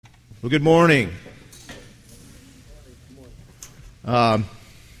Well, good morning. I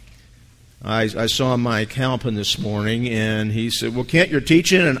saw Mike Halpin this morning, and he said, "Well, Kent, you're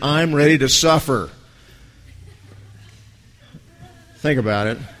teaching, and I'm ready to suffer." Think about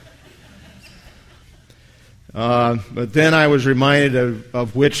it. But then I was reminded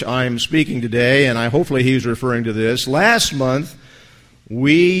of which I'm speaking today, and hopefully he was referring to this. Last month,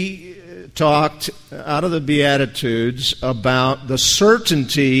 we talked out of the Beatitudes about the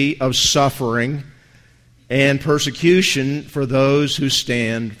certainty of suffering and persecution for those who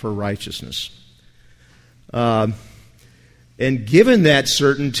stand for righteousness. And given that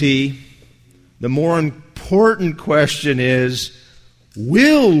certainty, the more important question is,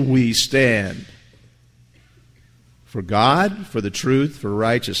 will we stand for God, for the truth, for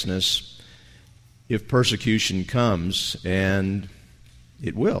righteousness, if persecution comes? And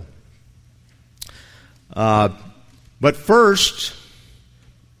it will. But first,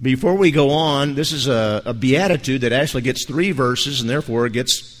 before we go on, this is a beatitude that actually gets 3 verses, and therefore it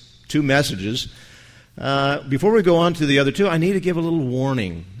gets 2 messages. Before we go on to the other 2, I need to give a little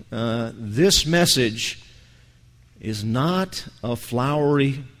warning. This message is not a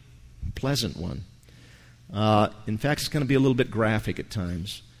flowery, pleasant one. In fact, it's going to be a little bit graphic at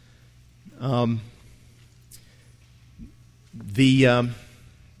times.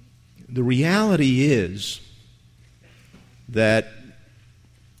 The reality is that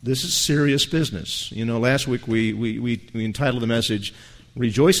this is serious business. You know, last week we entitled the message,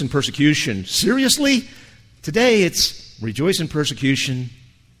 "Rejoice in Persecution." Seriously? Today it's "Rejoice in Persecution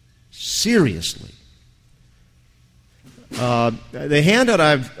seriously." The handout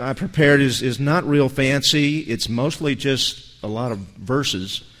I've prepared is not real fancy. It's mostly just a lot of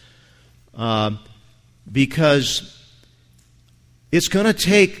verses because it's going to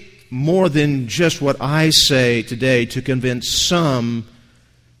take more than just what I say today to convince some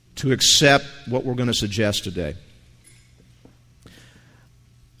to accept what we're going to suggest today.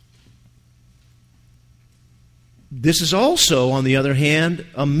 This is also, on the other hand,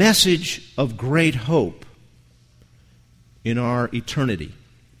 a message of great hope in our eternity.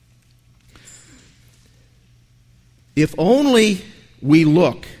 If only we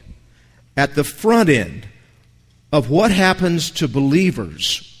look at the front end of what happens to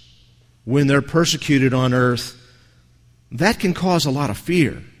believers when they're persecuted on earth, that can cause a lot of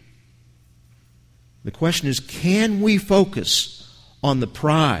fear. The question is, can we focus on the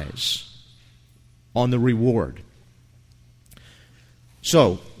prize, on the reward?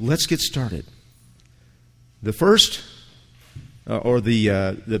 So, let's get started. The first,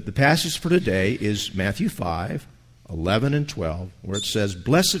 the passage for today is Matthew 5, 11 and 12, where it says,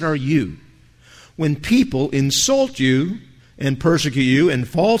 "Blessed are you when people insult you and persecute you and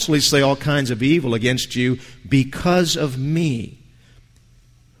falsely say all kinds of evil against you because of me.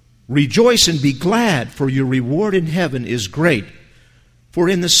 Rejoice and be glad, for your reward in heaven is great. For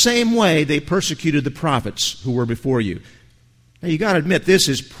in the same way they persecuted the prophets who were before you." Now you got to admit, this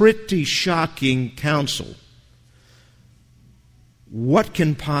is pretty shocking counsel. What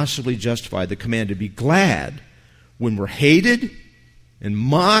can possibly justify the command to be glad when we're hated and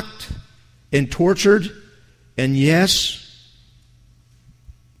mocked and tortured? And yes,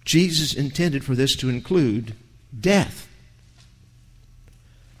 Jesus intended for this to include death.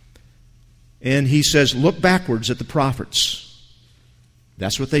 And he says, look backwards at the prophets.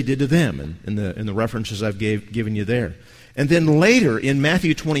 That's what they did to them in the references I've given you there. And then later in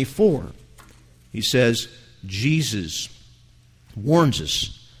Matthew 24, he says, Jesus warns us,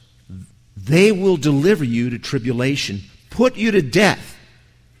 they will deliver you to tribulation, put you to death,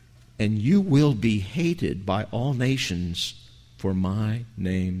 and you will be hated by all nations for my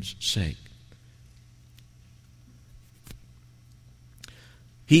name's sake.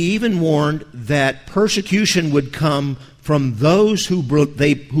 He even warned that persecution would come from those who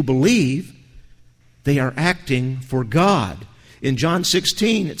believe they are acting for God. In John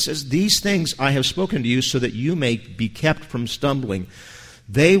 16, it says, "These things I have spoken to you so that you may be kept from stumbling.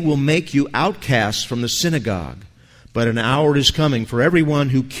 They will make you outcasts from the synagogue. But an hour is coming for everyone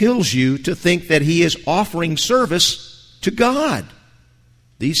who kills you to think that he is offering service to God.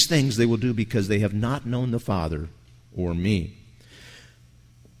 These things they will do because they have not known the Father or me."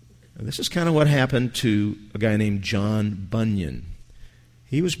 Now, this is kind of what happened to a guy named John Bunyan.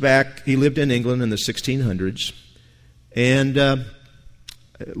 He lived in England in the 1600s, and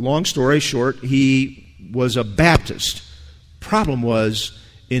long story short, he was a Baptist. Problem was,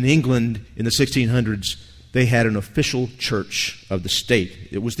 in England in the 1600s, they had an official church of the state.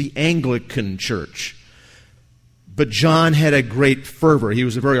 It was the Anglican Church. But John had a great fervor. He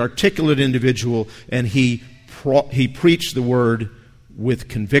was a very articulate individual, and he preached the word with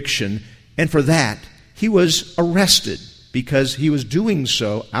conviction, and for that he was arrested because he was doing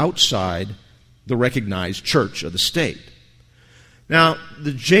so outside the recognized church of the state. Now,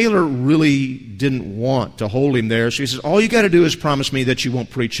 the jailer really didn't want to hold him there, so he says, all you got to do is promise me that you won't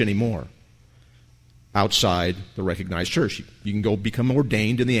preach anymore outside the recognized church. You can go become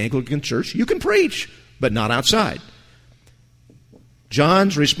ordained in the Anglican church. You can preach, but not outside.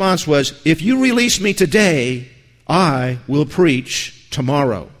 John's response was, if you release me today, I will preach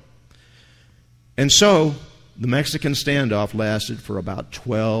tomorrow. And so, the Mexican standoff lasted for about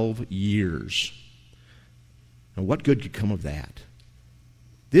 12 years. Now, what good could come of that?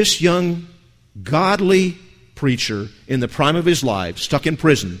 This young, godly preacher in the prime of his life stuck in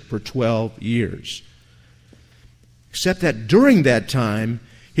prison for 12 years. Except that during that time,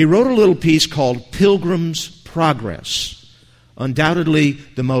 he wrote a little piece called Pilgrim's Progress, undoubtedly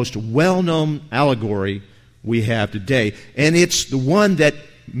the most well-known allegory we have today. And it's the one that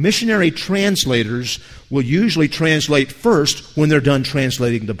missionary translators will usually translate first when they're done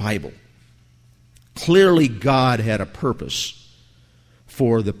translating the Bible. Clearly, God had a purpose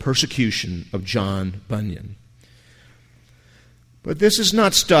for the persecution of John Bunyan. But this is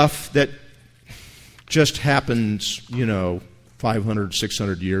not stuff that just happens, 500,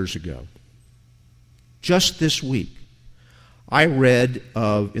 600 years ago. Just this week, I read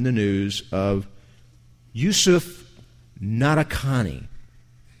in the news of Yusuf Nadarkhani.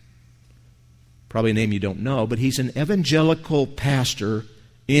 Probably a name you don't know, but he's an evangelical pastor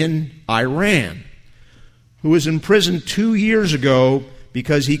in Iran who was in prison 2 years ago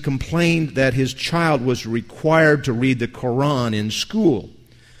because he complained that his child was required to read the Quran in school.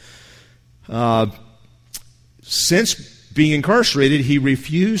 Since being incarcerated, he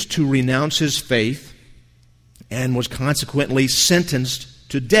refused to renounce his faith and was consequently sentenced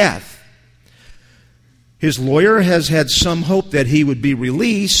to death. His lawyer has had some hope that he would be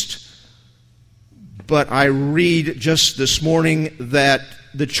released, but I read just this morning that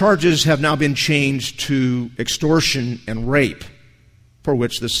the charges have now been changed to extortion and rape, for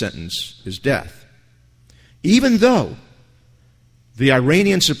which the sentence is death. Even though the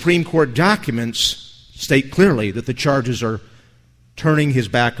Iranian Supreme Court documents state clearly that the charges are turning his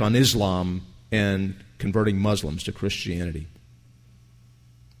back on Islam and converting Muslims to Christianity.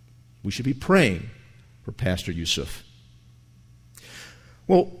 We should be praying for Pastor Yusuf.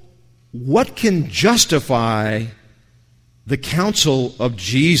 Well, what can justify the counsel of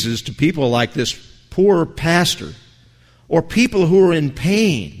Jesus to people like this poor pastor or people who are in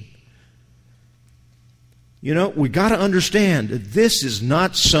pain? We got to understand that this is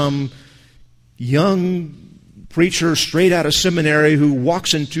not some young preacher straight out of seminary who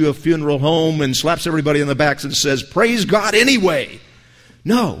walks into a funeral home and slaps everybody on the back and says, praise God anyway.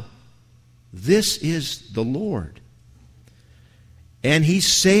 No, this is the Lord. And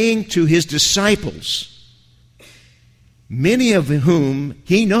he's saying to his disciples, many of whom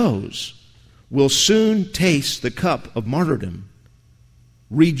he knows will soon taste the cup of martyrdom,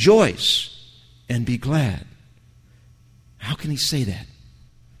 rejoice and be glad. How can he say that?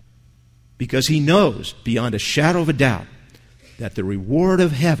 Because he knows beyond a shadow of a doubt that the reward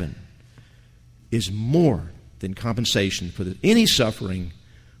of heaven is more than compensation for any suffering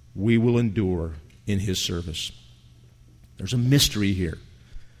we will endure in his service. There's a mystery here.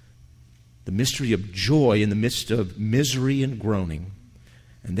 The mystery of joy in the midst of misery and groaning.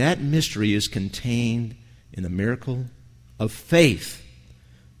 And that mystery is contained in the miracle of faith,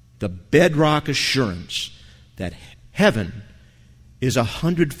 the bedrock assurance that heaven is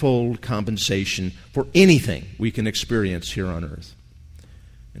 100-fold compensation for anything we can experience here on earth.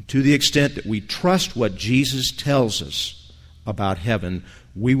 And to the extent that we trust what Jesus tells us about heaven,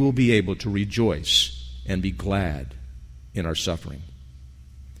 we will be able to rejoice and be glad in our suffering.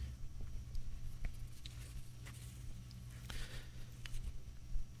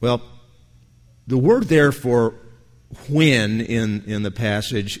 Well, the word there for when in the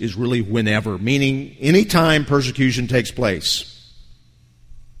passage is really whenever, meaning any time persecution takes place.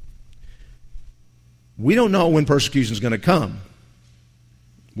 We don't know when persecution is going to come.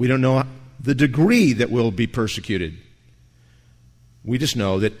 We don't know the degree that we'll be persecuted. We just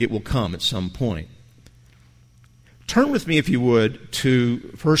know that it will come at some point. Turn with me, if you would,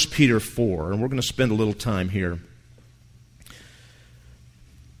 to 1 Peter 4, and we're going to spend a little time here.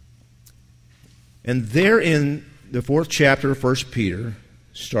 And there in the 4th chapter of 1 Peter,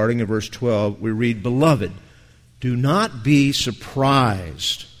 starting in verse 12, we read, "Beloved, do not be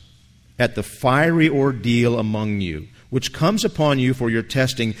surprised at the fiery ordeal among you, which comes upon you for your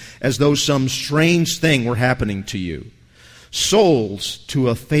testing, as though some strange thing were happening to you. Souls to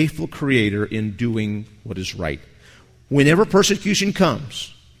a faithful Creator in doing what is right. whenever persecution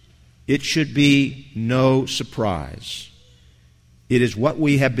comes, it should be no surprise. It is what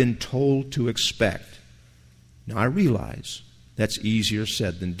we have been told to expect. Now, I realize that's easier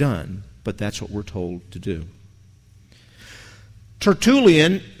said than done, but that's what we're told to do.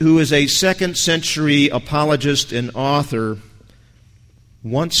 Tertullian, who is a 2nd century apologist and author,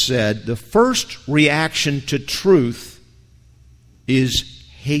 once said, the first reaction to truth is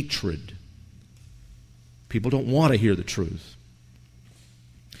hatred. People don't want to hear the truth.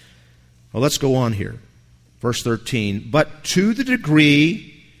 Well, let's go on here. Verse 13, but to the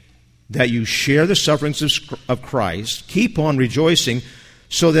degree that you share the sufferings of Christ, keep on rejoicing,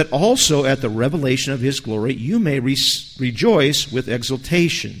 so that also at the revelation of his glory you may rejoice with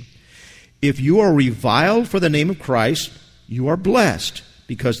exultation. If you are reviled for the name of Christ, you are blessed,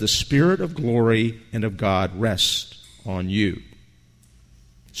 because the Spirit of glory and of God rests on you.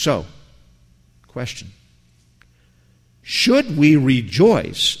 So, question. Should we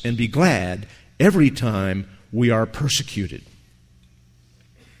rejoice and be glad every time we are persecuted?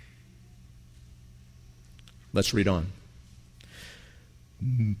 Let's read on.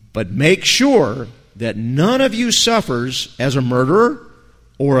 But make sure that none of you suffers as a murderer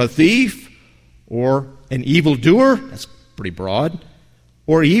or a thief or an evildoer, that's pretty broad,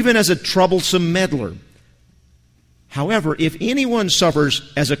 or even as a troublesome meddler. However, if anyone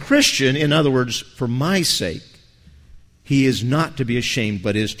suffers as a Christian, in other words, for my sake, he is not to be ashamed,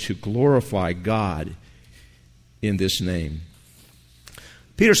 but is to glorify God in this name.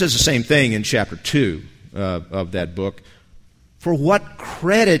 Peter says the same thing in chapter 2 of that book. For what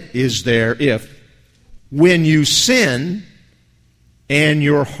credit is there if, when you sin and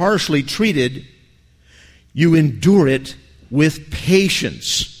you're harshly treated, you endure it with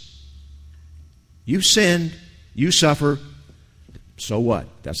patience? You sinned, you suffer, so what?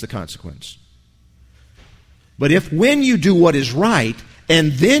 That's the consequence. But if when you do what is right,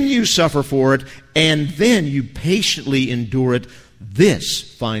 and then you suffer for it, and then you patiently endure it, this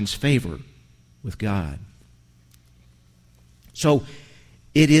finds favor with God. So,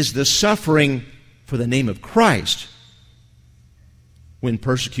 it is the suffering for the name of Christ when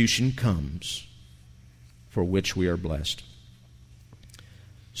persecution comes for which we are blessed.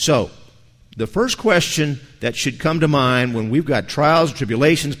 So, the first question that should come to mind when we've got trials,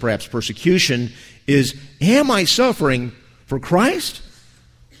 tribulations, perhaps persecution, is, am I suffering for Christ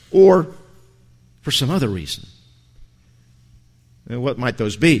or for some other reason? And what might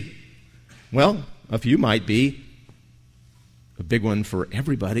those be? Well, a few might be. A big one for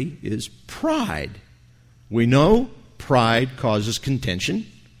everybody is pride. We know pride causes contention,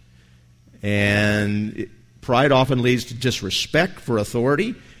 and pride often leads to disrespect for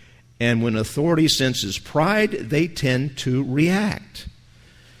authority, and when authority senses pride, they tend to react.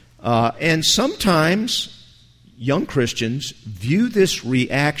 And sometimes young Christians view this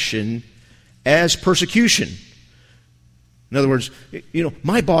reaction as persecution. In other words,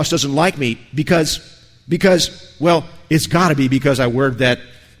 my boss doesn't like me because well, it's got to be because I wear that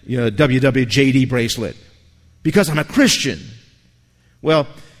WWJD bracelet. Because I'm a Christian. Well,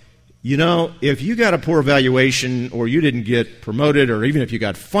 if you got a poor evaluation or you didn't get promoted or even if you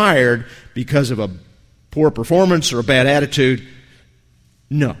got fired because of a poor performance or a bad attitude,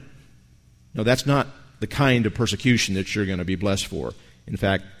 no, that's not the kind of persecution that you're going to be blessed for. In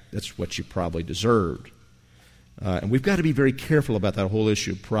fact, that's what you probably deserved. And we've got to be very careful about that whole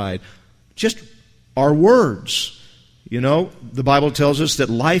issue of pride. Just our words. The Bible tells us that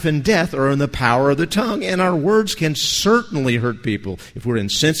life and death are in the power of the tongue, and our words can certainly hurt people. If we're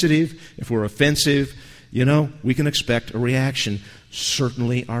insensitive, if we're offensive, we can expect a reaction.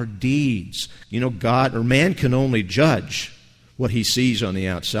 Certainly our deeds. God or man can only judge what he sees on the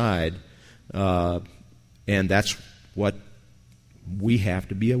outside, and that's what we have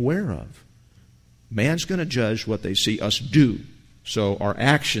to be aware of. Man's going to judge what they see us do. So our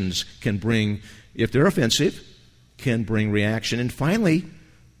actions can bring, if they're offensive, can bring reaction. And finally,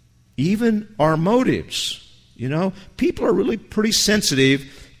 even our motives. People are really pretty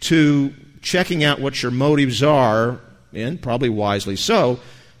sensitive to checking out what your motives are, and probably wisely so.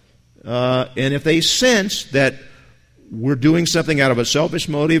 And if they sense that we're doing something out of a selfish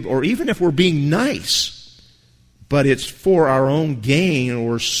motive, or even if we're being nice, but it's for our own gain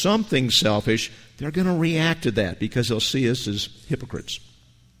or something selfish, they're going to react to that because they'll see us as hypocrites.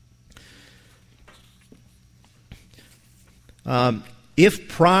 If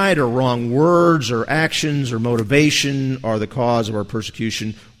pride or wrong words or actions or motivation are the cause of our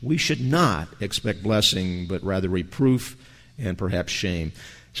persecution, we should not expect blessing, but rather reproof and perhaps shame.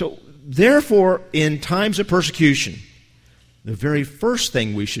 So, therefore, in times of persecution, the very first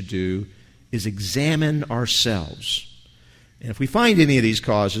thing we should do is examine ourselves. And if we find any of these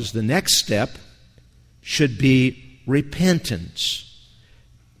causes, the next step should be repentance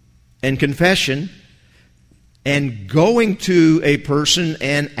and confession and going to a person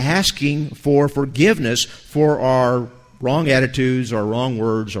and asking for forgiveness for our wrong attitudes, our wrong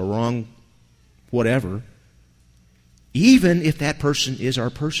words, our wrong whatever, even if that person is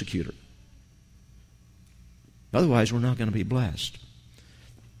our persecutor. Otherwise, we're not going to be blessed.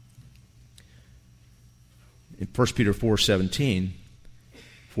 In 1 Peter 4:17,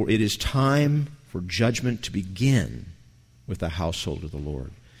 for it is time for judgment to begin with the household of the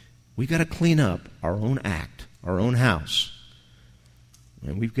Lord. We've got to clean up our own act, our own house.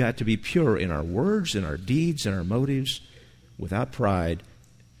 And we've got to be pure in our words, in our deeds, in our motives, without pride,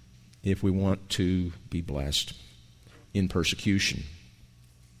 if we want to be blessed in persecution.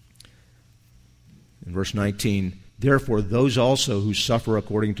 In verse 19, therefore those also who suffer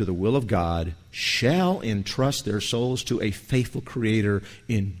according to the will of God shall entrust their souls to a faithful Creator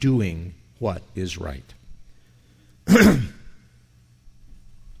in doing what is right.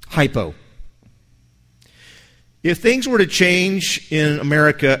 Hypo. If things were to change in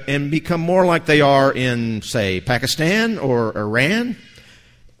America and become more like they are in, say, Pakistan or Iran,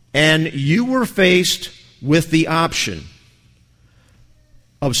 and you were faced with the option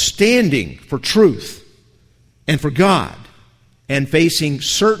of standing for truth and for God and facing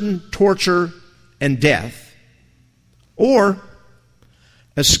certain torture and death, or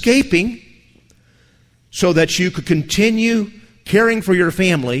escaping so that you could continue caring for your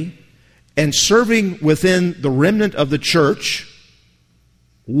family and serving within the remnant of the church,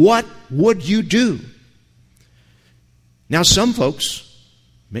 what would you do? Now, some folks,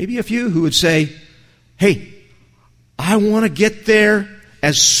 maybe a few, who would say, hey, I want to get there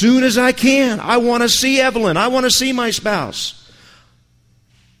as soon as I can. I want to see Evelyn. I want to see my spouse.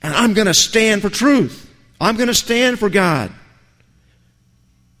 And I'm going to stand for truth. I'm going to stand for God.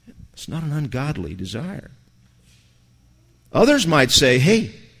 It's not an ungodly desire. Others might say,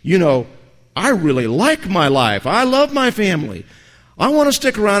 hey, I really like my life. I love my family. I want to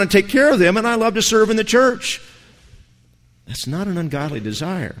stick around and take care of them, and I love to serve in the church. That's not an ungodly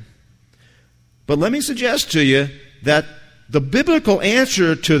desire. But let me suggest to you that the biblical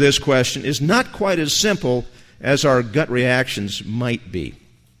answer to this question is not quite as simple as our gut reactions might be.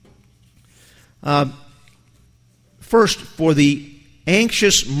 First, for the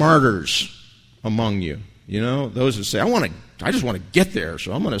anxious martyrs among you, those who say, I just want to get there,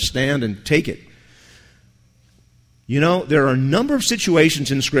 so I'm going to stand and take it. There are a number of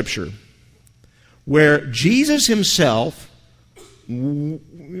situations in Scripture where Jesus himself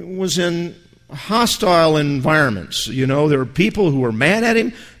was in hostile environments. There were people who were mad at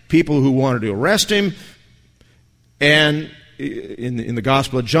him, people who wanted to arrest him. And in the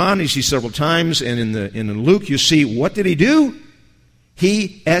Gospel of John, you see several times, and in Luke, you see, what did he do?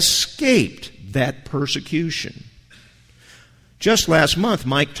 He escaped that persecution. Just last month,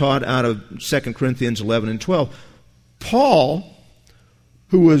 Mike taught out of 2 Corinthians 11 and 12. Paul,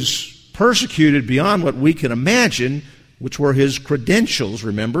 who was persecuted beyond what we can imagine, which were his credentials,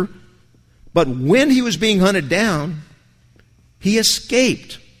 remember? But when he was being hunted down, he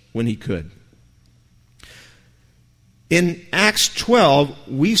escaped when he could. In Acts 12,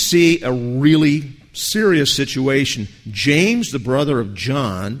 we see a really serious situation. James, the brother of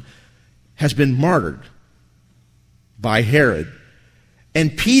John, has been martyred by Herod.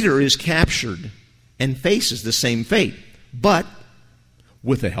 And Peter is captured and faces the same fate. But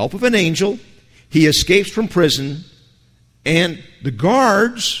with the help of an angel, he escapes from prison, and the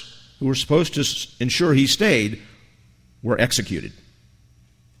guards who were supposed to ensure he stayed were executed.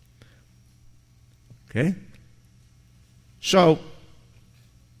 Okay? So,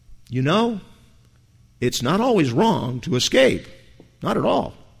 it's not always wrong to escape. Not at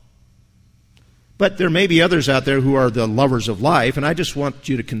all. But there may be others out there who are the lovers of life, and I just want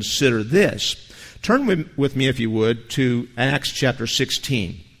you to consider this. Turn with me, if you would, to Acts chapter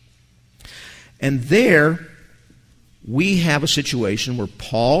 16. And there we have a situation where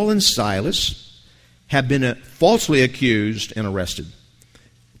Paul and Silas have been falsely accused and arrested.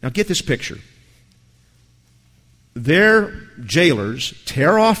 Now get this picture. Their jailers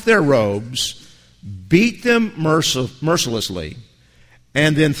tear off their robes, beat them mercilessly,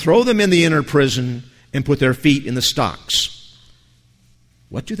 and then throw them in the inner prison and put their feet in the stocks.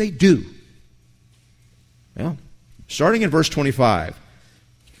 What do they do? Well, starting in verse 25.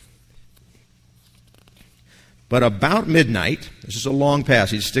 But about midnight, this is a long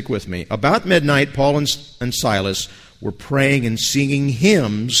passage, stick with me. About midnight, Paul and Silas were praying and singing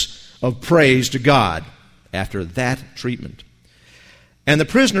hymns of praise to God after that treatment. And the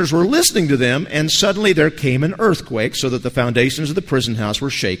prisoners were listening to them, and suddenly there came an earthquake, so that the foundations of the prison house were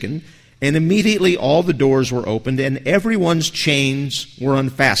shaken, and immediately all the doors were opened, and everyone's chains were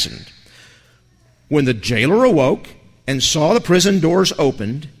unfastened. When the jailer awoke and saw the prison doors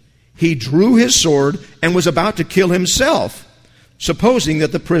opened, he drew his sword and was about to kill himself, supposing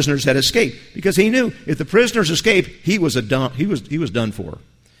that the prisoners had escaped, because he knew if the prisoners escaped, he was done for.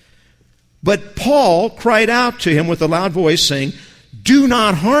 But Paul cried out to him with a loud voice, saying, "Do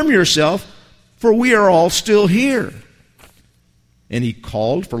not harm yourself, for we are all still here." And he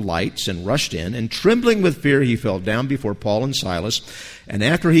called for lights and rushed in, and trembling with fear, he fell down before Paul and Silas. And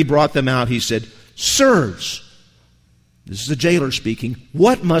after he brought them out, he said, "Sirs," this is the jailer speaking,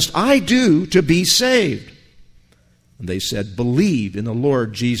 "what must I do to be saved?" And they said, "Believe in the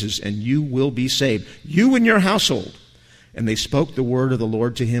Lord Jesus, and you will be saved, you and your household." And they spoke the word of the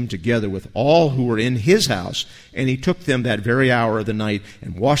Lord to him together with all who were in his house. And he took them that very hour of the night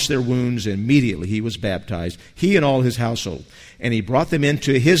and washed their wounds. And immediately he was baptized, he and all his household. And he brought them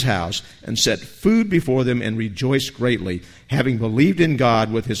into his house and set food before them and rejoiced greatly, having believed in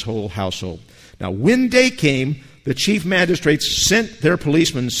God with his whole household. Now when day came, the chief magistrates sent their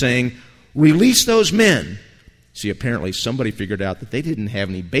policemen, saying, "Release those men." See, apparently somebody figured out that they didn't have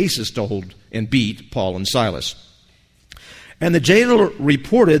any basis to hold and beat Paul and Silas. And the jailer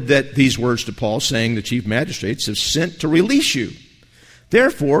reported that these words to Paul, saying, "The chief magistrates have sent to release you.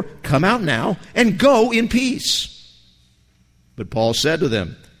 Therefore, come out now and go in peace." But Paul said to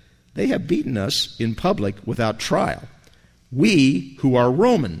them, "They have beaten us in public without trial, we who are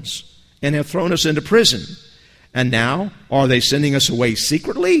Romans, and have thrown us into prison. And now, are they sending us away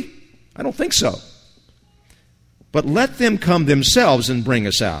secretly? I don't think so. But let them come themselves and bring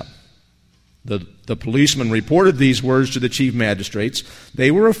us out." The policemen reported these words to the chief magistrates.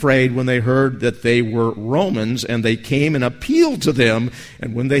 They were afraid when they heard that they were Romans, and they came and appealed to them.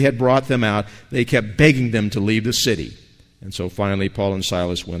 And when they had brought them out, they kept begging them to leave the city. And so finally Paul and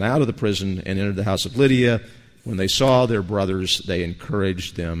Silas went out of the prison and entered the house of Lydia. When they saw their brothers, they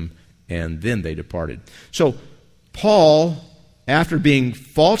encouraged them, and then they departed. So Paul, after being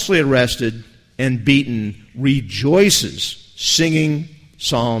falsely arrested and beaten, rejoices, singing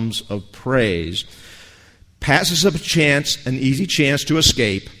psalms of praise, passes up an easy chance to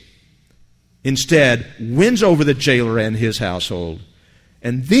escape, instead wins over the jailer and his household,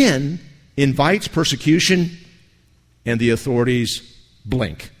 and then invites persecution, and the authorities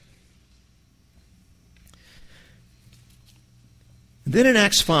blink. And then in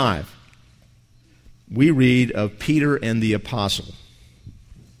Acts 5, we read of Peter and the apostle.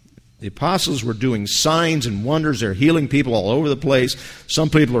 The apostles were doing signs and wonders. They're healing people all over the place.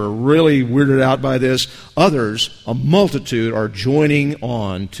 Some people are really weirded out by this. Others, a multitude, are joining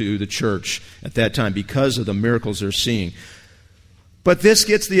on to the church at that time because of the miracles they're seeing. But this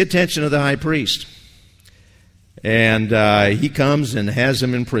gets the attention of the high priest. And he comes and has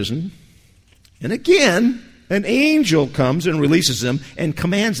them in prison. And again, an angel comes and releases them and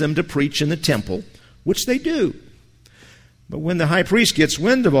commands them to preach in the temple, which they do. But when the high priest gets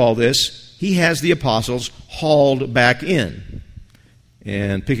wind of all this, he has the apostles hauled back in.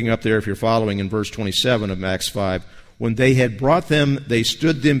 And picking up there, if you're following, in verse 27 of Acts 5, when they had brought them, they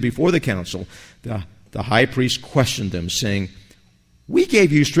stood them before the council. The high priest questioned them, saying, "We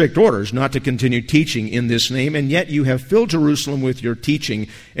gave you strict orders not to continue teaching in this name, and yet you have filled Jerusalem with your teaching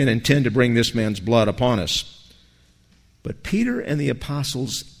and intend to bring this man's blood upon us." But Peter and the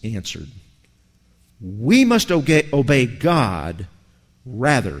apostles answered, "We must obey God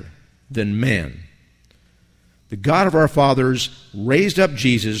rather than man. The God of our fathers raised up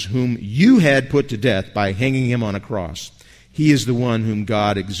Jesus, whom you had put to death by hanging him on a cross. He is the one whom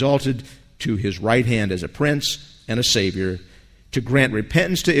God exalted to his right hand as a prince and a savior, to grant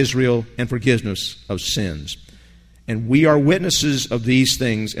repentance to Israel and forgiveness of sins. And we are witnesses of these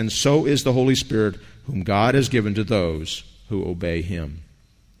things, and so is the Holy Spirit, whom God has given to those who obey him."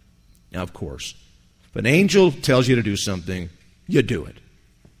 Now, of course, if an angel tells you to do something, you do it.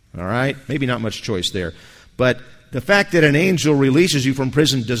 All right? Maybe not much choice there. But the fact that an angel releases you from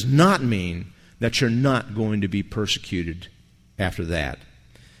prison does not mean that you're not going to be persecuted after that.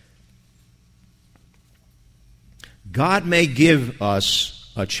 God may give us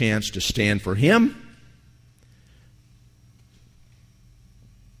a chance to stand for him,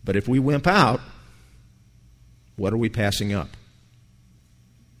 but if we wimp out, what are we passing up?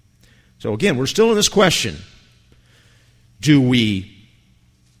 So again, we're still in this question. Do we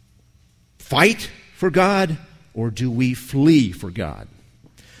fight for God, or do we flee for God?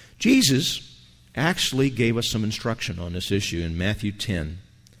 Jesus actually gave us some instruction on this issue in Matthew 10.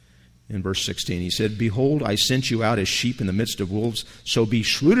 in verse 16. He said, "Behold, I sent you out as sheep in the midst of wolves, so be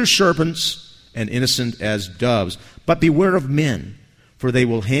shrewd as serpents and innocent as doves. But beware of men, for they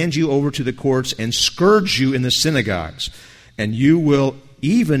will hand you over to the courts and scourge you in the synagogues. And you will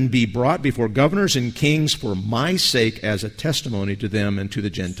even be brought before governors and kings for my sake as a testimony to them and to the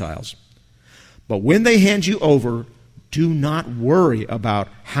Gentiles. But when they hand you over, do not worry about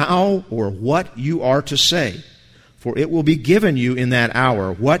how or what you are to say, for it will be given you in that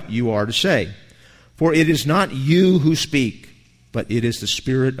hour what you are to say. For it is not you who speak, but it is the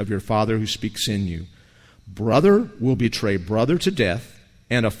Spirit of your Father who speaks in you. Brother will betray brother to death,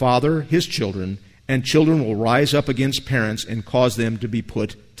 and a father his children, and children will rise up against parents and cause them to be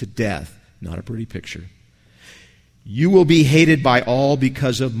put to death." Not a pretty picture. "You will be hated by all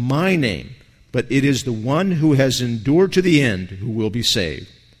because of my name, but it is the one who has endured to the end who will be saved."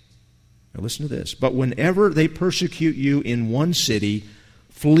 Now listen to this. "But whenever they persecute you in one city,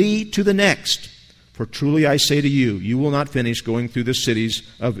 flee to the next. For truly I say to you, you will not finish going through the cities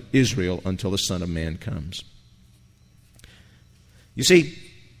of Israel until the Son of Man comes." You see,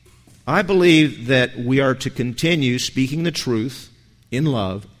 I believe that we are to continue speaking the truth in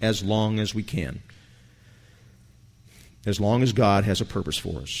love as long as we can, as long as God has a purpose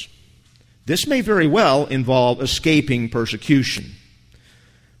for us. This may very well involve escaping persecution.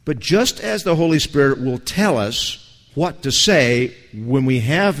 But just as the Holy Spirit will tell us what to say when we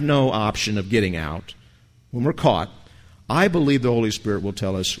have no option of getting out, when we're caught, I believe the Holy Spirit will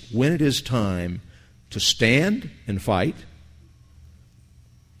tell us when it is time to stand and fight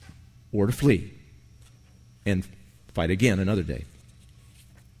or to flee and fight again another day.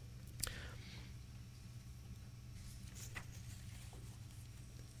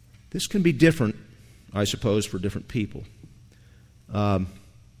 This can be different, I suppose, for different people.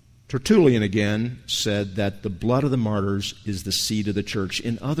 Tertullian again said that the blood of the martyrs is the seed of the church.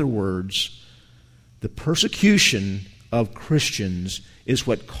 In other words, the persecution of Christians is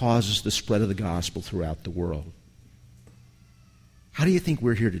what causes the spread of the gospel throughout the world. How do you think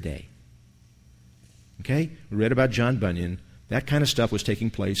we're here today? Okay, we read about John Bunyan. That kind of stuff was taking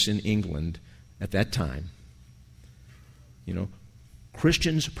place in England at that time. You know,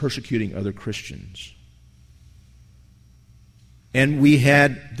 Christians persecuting other Christians. And we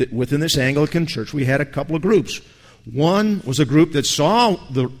had, within this Anglican church, we had a couple of groups. One was a group that saw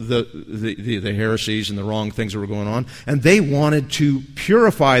the heresies and the wrong things that were going on, and they wanted to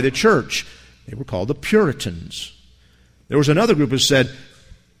purify the church. They were called the Puritans. There was another group who said,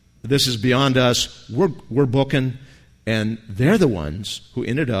 "This is beyond us, we're booking," and they're the ones who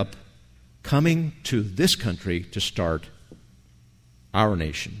ended up coming to this country to start our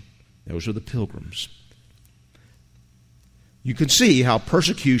nation. Those are the Pilgrims. You can see how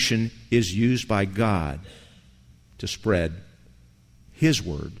persecution is used by God to spread His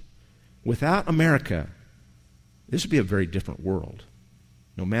word. Without America, this would be a very different world,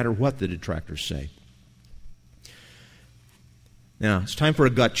 no matter what the detractors say. Now, it's time for a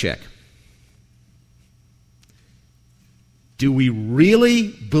gut check. Do we really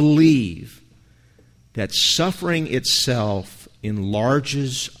believe that suffering itself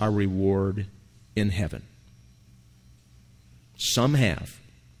enlarges our reward in heaven? Some have.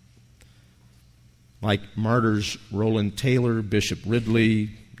 Like martyrs Roland Taylor, Bishop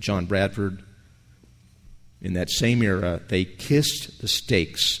Ridley, John Bradford. In that same era, they kissed the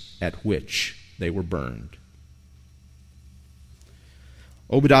stakes at which they were burned.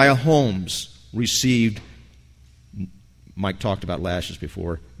 Obadiah Holmes received, Mike talked about lashes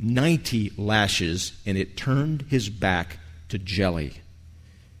before, 90 lashes, and it turned his back to jelly.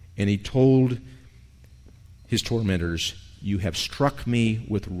 And he told his tormentors, "You have struck me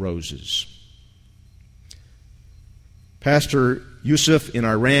with roses." Pastor Yusuf in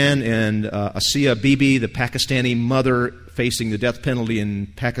Iran and Asia Bibi, the Pakistani mother facing the death penalty in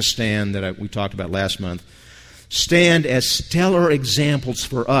Pakistan that we talked about last month, stand as stellar examples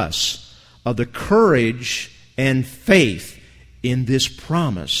for us of the courage and faith in this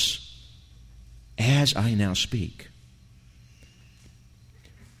promise as I now speak.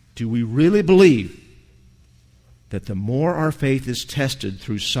 Do we really believe that the more our faith is tested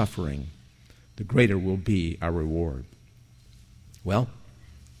through suffering, the greater will be our reward? Well,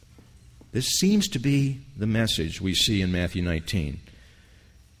 this seems to be the message we see in Matthew 19.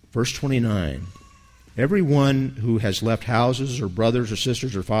 Verse 29, "Everyone who has left houses or brothers or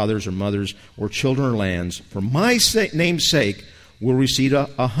sisters or fathers or mothers or children or lands for my name's sake will receive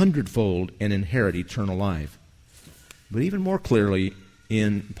 100-fold and inherit eternal life." But even more clearly,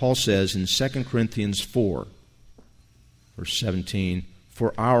 Paul says in 2 Corinthians 4, verse 17,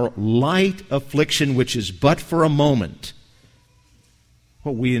 "For our light affliction, which is but for a moment,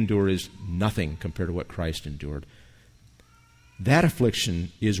 What we endure is nothing compared to what Christ endured. That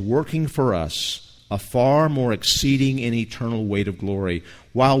affliction is working for us a far more exceeding and eternal weight of glory,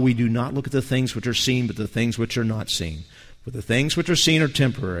 while we do not look at the things which are seen, but the things which are not seen. For the things which are seen are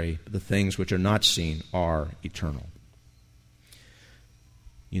temporary, but the things which are not seen are eternal.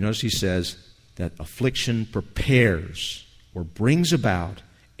 You notice he says that affliction prepares or brings about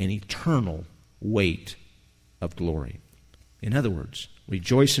an eternal weight of glory. In other words,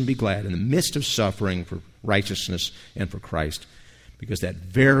 rejoice and be glad in the midst of suffering for righteousness and for Christ, because that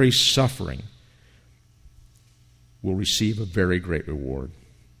very suffering will receive a very great reward.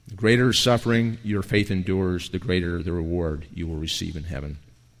 The greater suffering your faith endures, the greater the reward you will receive in heaven,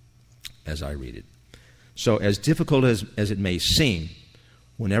 as I read it. So as difficult as it may seem,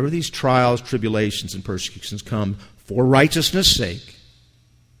 whenever these trials, tribulations, and persecutions come for righteousness' sake,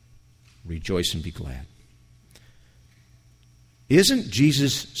 rejoice and be glad. Isn't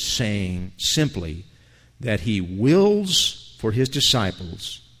Jesus saying simply that he wills for his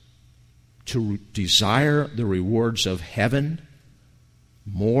disciples to desire the rewards of heaven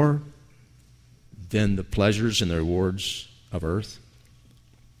more than the pleasures and the rewards of earth?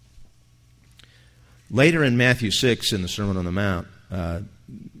 Later in Matthew 6, in the Sermon on the Mount,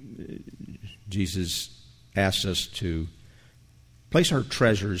 Jesus asks us to place our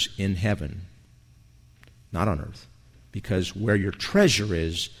treasures in heaven, not on earth, because where your treasure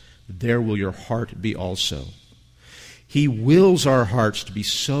is, there will your heart be also. He wills our hearts to be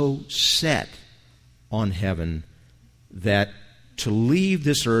so set on heaven that to leave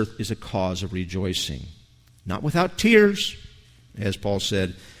this earth is a cause of rejoicing. Not without tears, as Paul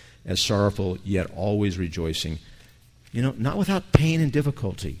said, as sorrowful yet always rejoicing. Not without pain and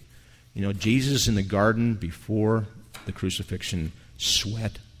difficulty. Jesus in the garden before the crucifixion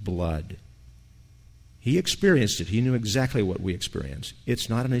sweat blood. He experienced it. He knew exactly what we experience. It's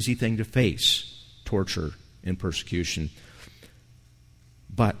not an easy thing to face, torture and persecution.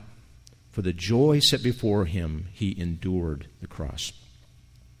 But for the joy set before him, he endured the cross.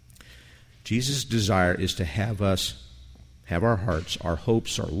 Jesus' desire is to have us have our hearts, our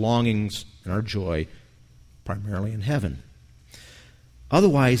hopes, our longings, and our joy primarily in heaven.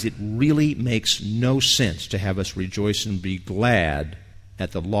 Otherwise, it really makes no sense to have us rejoice and be glad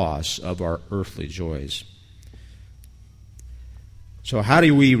at the loss of our earthly joys. So how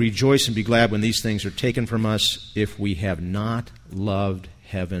do we rejoice and be glad when these things are taken from us if we have not loved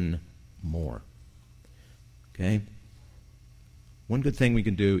heaven more? Okay? One good thing we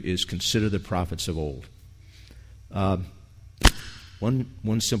can do is consider the prophets of old.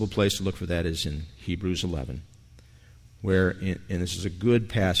 One simple place to look for that is in Hebrews 11, where, and this is a good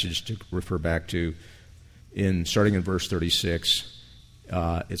passage to refer back to, starting in verse 36,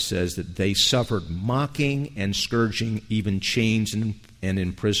 it says that they suffered mocking and scourging, even chains and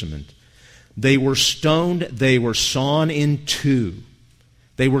imprisonment. They were stoned, they were sawn in two.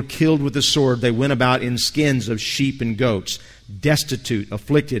 They were killed with the sword. They went about in skins of sheep and goats, destitute,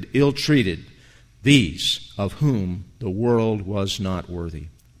 afflicted, ill-treated, these of whom the world was not worthy.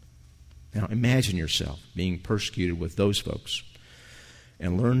 Now imagine yourself being persecuted with those folks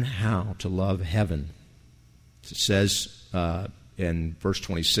and learn how to love heaven. It says in verse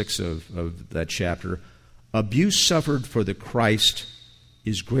 26 of that chapter, abuse suffered for the Christ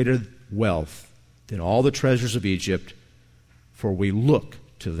is greater wealth than all the treasures of Egypt, for we look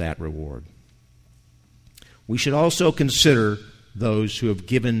to that reward. We should also consider those who have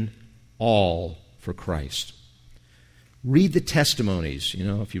given all for Christ. Read the testimonies.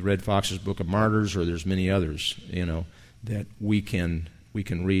 If you read Fox's Book of Martyrs, or there's many others, that we can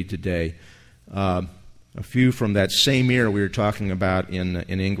read today. A few from that same era we were talking about in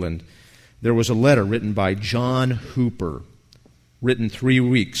England. There was a letter written by John Hooper, written 3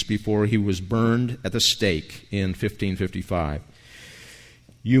 weeks before he was burned at the stake in 1555.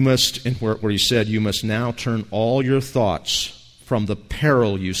 Where he said, you must now turn all your thoughts from the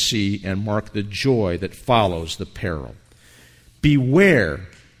peril you see and mark the joy that follows the peril. Beware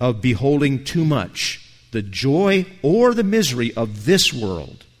of beholding too much the joy or the misery of this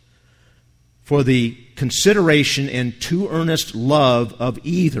world, for the consideration and too earnest love of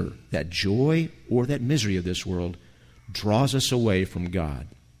either that joy or that misery of this world draws us away from God.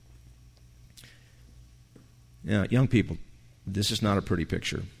 Now, young people, this is not a pretty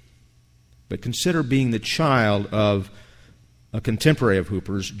picture, but consider being the child of a contemporary of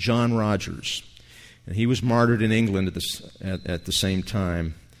Hooper's, John Rogers. And he was martyred in England at the same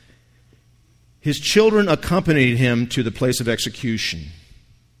time. His children accompanied him to the place of execution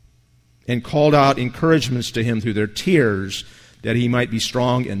and called out encouragements to him through their tears that he might be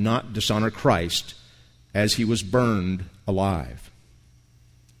strong and not dishonor Christ as he was burned alive.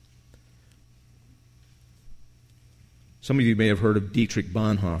 Some of you may have heard of Dietrich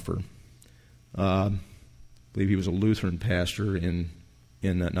Bonhoeffer. I believe he was a Lutheran pastor in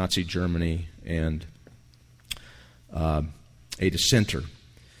Nazi Germany and a dissenter.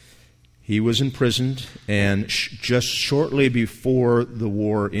 He was imprisoned, and just shortly before the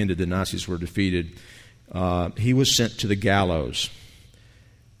war ended, the Nazis were defeated, he was sent to the gallows.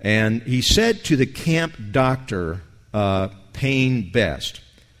 And he said to the camp doctor, Payne Best,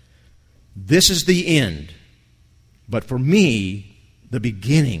 "This is the end, but for me, the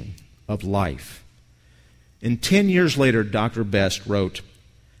beginning of life." And 10 years later, Dr. Best wrote,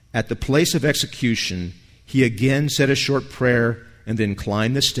 "At the place of execution, he again said a short prayer and then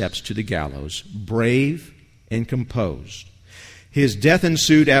climbed the steps to the gallows, brave and composed. His death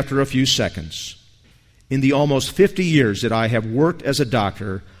ensued after a few seconds. In the almost 50 years that I have worked as a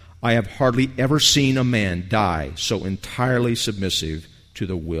doctor, I have hardly ever seen a man die so entirely submissive to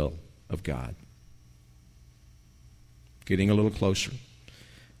the will of God." Getting a little closer.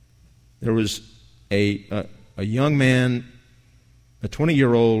 There was a young man, a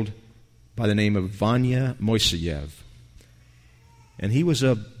 20-year-old by the name of Vanya Moiseyev. And he was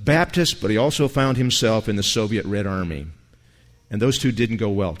a Baptist, but he also found himself in the Soviet Red Army. And those two didn't go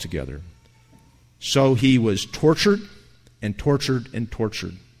well together. So he was tortured and tortured and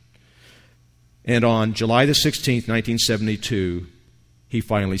tortured. And on July the 16th, 1972, he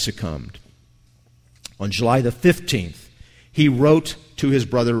finally succumbed. On July the 15th, he wrote to his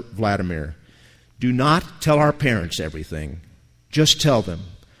brother Vladimir, "Do not tell our parents everything. Just tell them.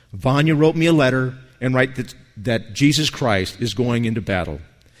 Vanya wrote me a letter and write that Jesus Christ is going into battle.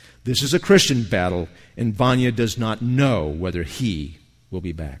 This is a Christian battle, and Vanya does not know whether he will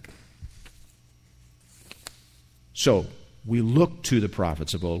be back." So, we look to the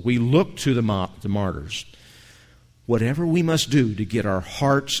prophets of old. We look to the martyrs. Whatever we must do to get our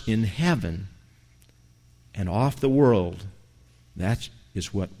hearts in heaven and off the world, that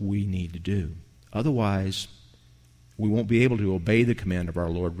is what we need to do. Otherwise, we won't be able to obey the command of our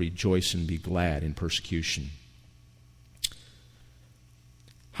Lord, rejoice and be glad in persecution.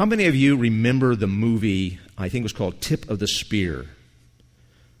 How many of you remember the movie, I think it was called Tip of the Spear?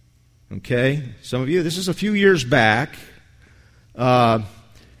 Okay, some of you, this is a few years back, but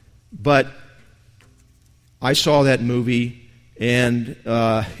I saw that movie, and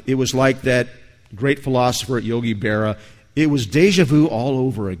it was like that great philosopher Yogi Berra. It was deja vu all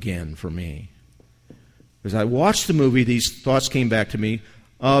over again for me. As I watched the movie, these thoughts came back to me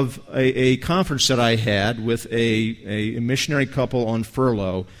of a conference that I had with a missionary couple on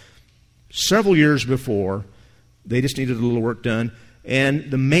furlough several years before. They just needed a little work done. And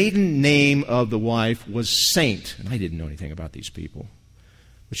the maiden name of the wife was Saint. And I didn't know anything about these people.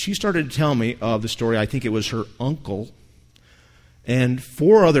 But she started to tell me of the story. I think it was her uncle and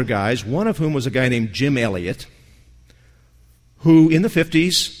 4 other guys, one of whom was a guy named Jim Elliot, who in the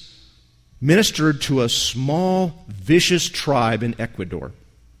 50s ministered to a small, vicious tribe in Ecuador.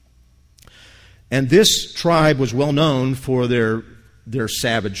 And this tribe was well known for their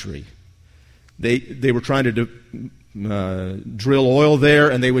savagery. They were trying to drill oil there,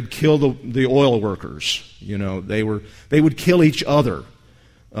 and they would kill the oil workers. You know, they would kill each other.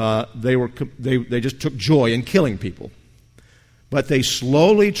 They just took joy in killing people. But they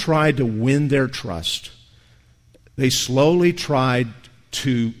slowly tried to win their trust. They slowly tried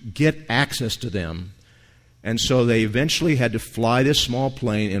to get access to them. And so they eventually had to fly this small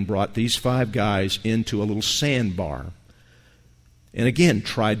plane and brought these 5 guys into a little sandbar. And again,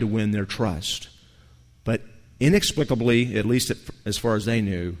 tried to win their trust. But inexplicably, at least as far as they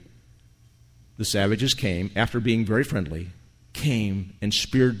knew, the savages came, after being very friendly, came and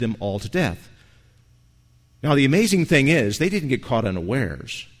speared them all to death. Now, the amazing thing is, they didn't get caught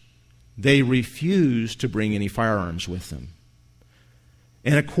unawares. They refused to bring any firearms with them.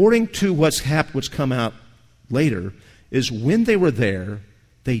 And according to what's come out later, is when they were there,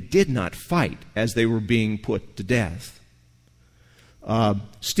 they did not fight as they were being put to death.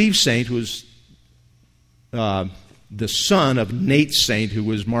 Steve Saint, who was the son of Nate Saint, who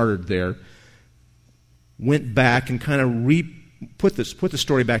was martyred there, went back and kind of put the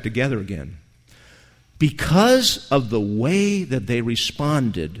story back together again. Because of the way that they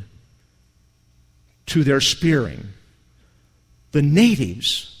responded to their spearing, the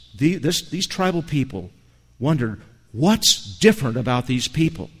natives, these tribal people, wondered, what's different about these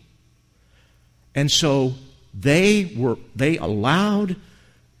people? And so they allowed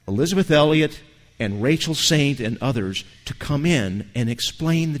Elizabeth Elliot and Rachel Saint and others to come in and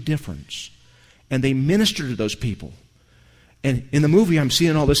explain the difference. And they ministered to those people. And in the movie, I'm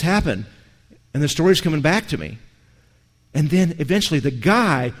seeing all this happen, and the story's coming back to me. And then eventually the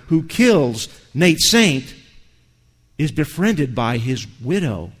guy who kills Nate Saint is befriended by his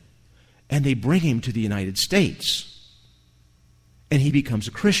widow, and they bring him to the United States, and he becomes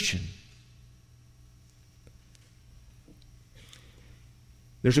a Christian.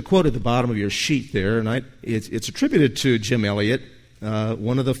 There's a quote at the bottom of your sheet there, and it's attributed to Jim Elliot,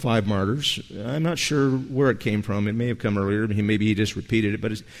 one of the 5 martyrs. I'm not sure where it came from. It may have come earlier. Maybe he just repeated it.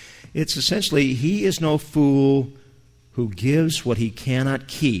 But it's essentially, he is no fool who gives what he cannot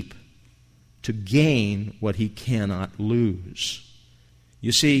keep to gain what he cannot lose.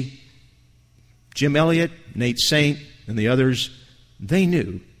 You see, Jim Elliot, Nate Saint, and the others, they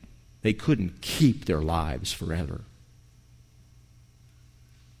knew they couldn't keep their lives forever.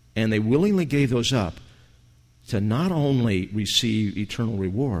 And they willingly gave those up to not only receive eternal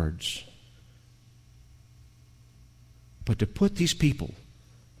rewards, but to put these people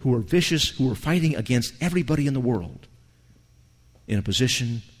who are vicious, who are fighting against everybody in the world, in a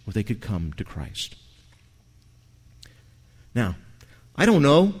position where they could come to Christ. Now, I don't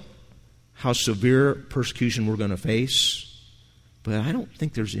know how severe persecution we're going to face, but I don't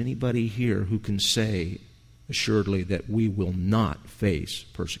think there's anybody here who can say assuredly that we will not face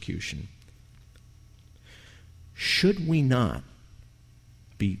persecution. Should we not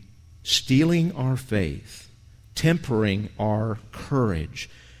be steeling our faith, tempering our courage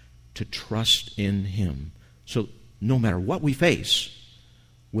to trust in Him? So no matter what we face,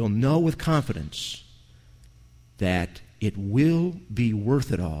 we'll know with confidence that it will be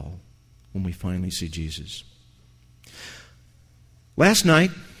worth it all when we finally see Jesus. Last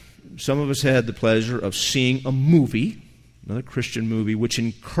night, some of us had the pleasure of seeing a movie, another Christian movie, which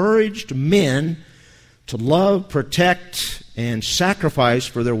encouraged men to love, protect, and sacrifice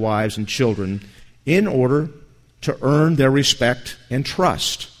for their wives and children in order to earn their respect and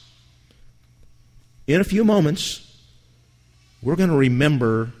trust. In a few moments, we're going to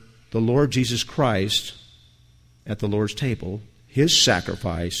remember the Lord Jesus Christ at the Lord's table, His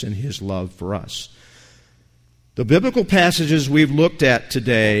sacrifice and His love for us. The biblical passages we've looked at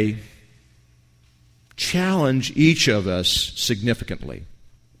today challenge each of us significantly.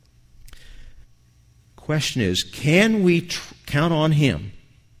 Question is, can we count on Him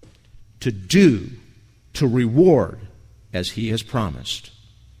to reward as He has promised?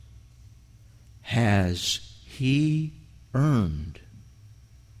 Has He earned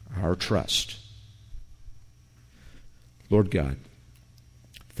our trust? Lord God,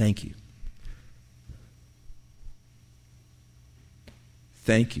 thank you.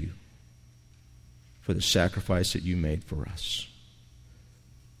 Thank you for the sacrifice that you made for us.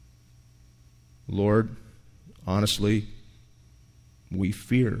 Lord, honestly, we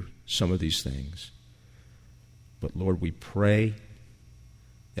fear some of these things. But Lord, we pray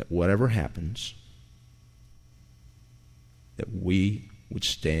that whatever happens, that we would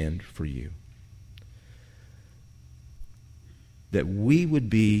stand for you. That we would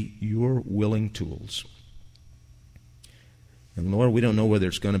be your willing tools. And Lord, we don't know whether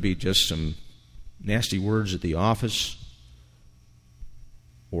it's going to be just some nasty words at the office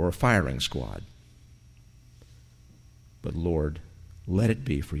or a firing squad. But Lord, let it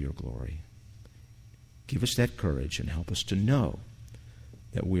be for your glory. Give us that courage and help us to know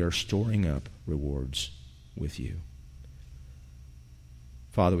that we are storing up rewards with you.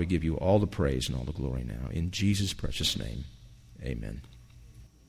 Father, we give you all the praise and all the glory now. In Jesus' precious name, amen.